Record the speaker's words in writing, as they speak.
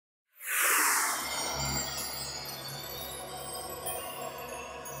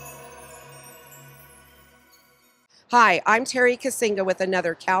Hi, I'm Terry Kasinga with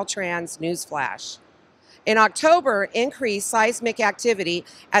another Caltrans News Flash. In October, increased seismic activity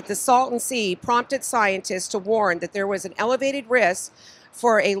at the Salton Sea prompted scientists to warn that there was an elevated risk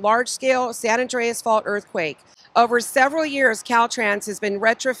for a large-scale San Andreas Fault earthquake. Over several years, Caltrans has been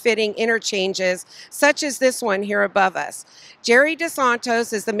retrofitting interchanges such as this one here above us. Jerry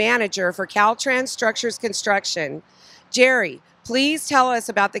DeSantos is the manager for Caltrans Structures Construction. Jerry, please tell us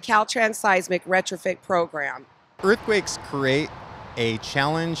about the Caltrans Seismic Retrofit Program. Earthquakes create a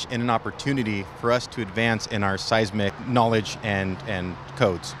challenge and an opportunity for us to advance in our seismic knowledge and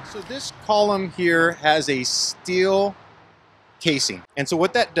codes. So this column here has a steel casing. And so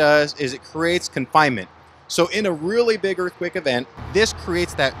what that does is it creates confinement. So in a really big earthquake event, this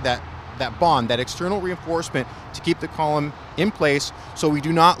creates that bond, that external reinforcement to keep the column in place so we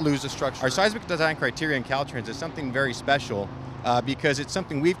do not lose the structure. Our seismic design criteria in Caltrans is something very special because it's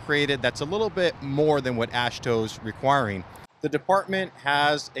something we've created that's a little bit more than what AASHTO's requiring. The department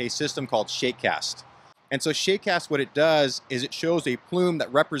has a system called shakecast. And so shakecast, what it does is it shows a plume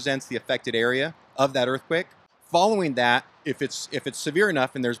that represents the affected area of that earthquake. Following that, if it's severe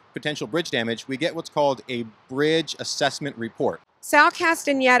enough and there's potential bridge damage, we get what's called a bridge assessment report. Sal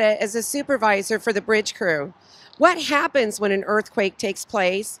Castaneda is a supervisor for the bridge crew. What happens when an earthquake takes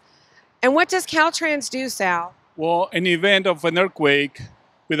place? And what does Caltrans do, Sal? Well, in the event of an earthquake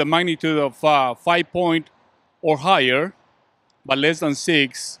with a magnitude of 5 point or higher, but less than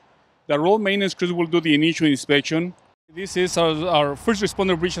 6, the road maintenance crews will do the initial inspection. This is our first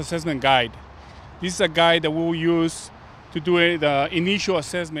responder bridge assessment guide. This is a guide that we will use to do the initial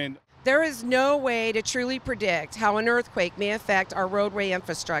assessment. There is no way to truly predict how an earthquake may affect our roadway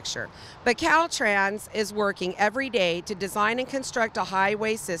infrastructure, but Caltrans is working every day to design and construct a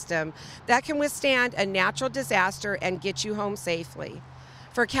highway system that can withstand a natural disaster and get you home safely.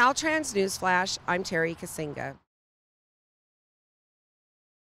 For Caltrans News Flash, I'm Terry Kasinga.